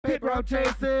I'm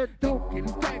chasing. Don't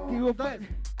get back to your butt.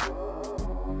 Sorry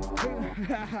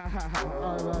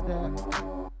about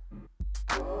that.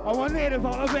 All my natives,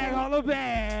 holler back, holler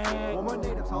back. All my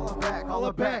natives, holler back,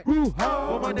 holler back.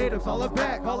 All my natives, holler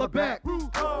back, holler back.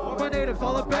 All my natives,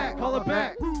 holler back, holler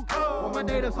back. All my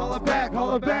natives, holler back,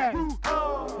 holler back.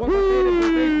 All my natives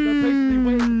are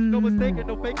patiently waiting. No mistaking,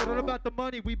 no faking, not about the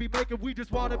money we be making. We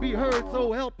just want to be heard,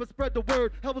 so help us spread the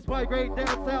word. Help us migrate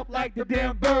down south like the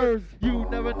damn birds. You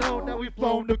never know, now we've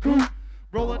flown the coop.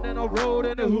 Rolling in a road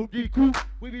in a hoopty coupe.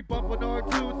 We be bumping our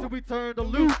tunes till we turn the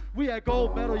loop. We had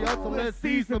gold medal, y'all, so let's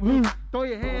see some hoops. Throw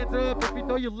your hands up if you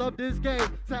know you love this game.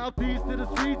 Southeast to the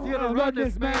streets, here to run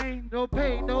this, man. No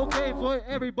pain, no games, what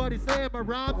everybody saying. My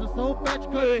rhymes are so fetch,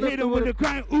 couldn't hit 'em with the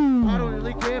grind. Ooh. I don't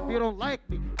really care if you don't like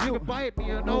me. You can bite me,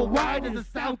 you know why does the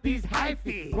Southeast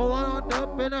hyphy? Roll on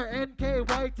up in our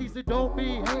NKYT, so don't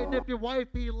be hating if your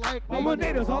wifey like me. All my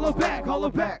natives, holler back, holler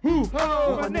back.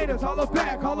 All my natives, holler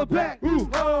back, holler back.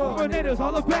 All my natives,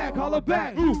 holler back, holler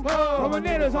back. All my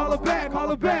natives, holler back,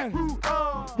 holler back.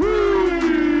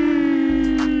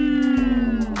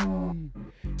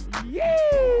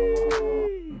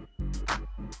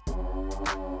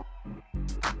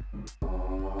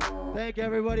 Thank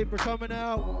everybody for coming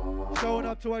out, showing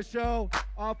up to our show,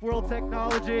 Off-World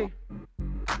Technology.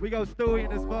 We go Stewie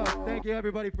in this mug. Thank you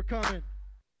everybody for coming.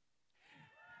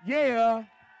 Yeah.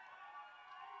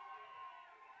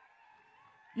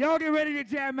 Y'all get ready to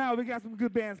jam out. We got some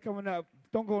good bands coming up.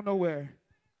 Don't go nowhere.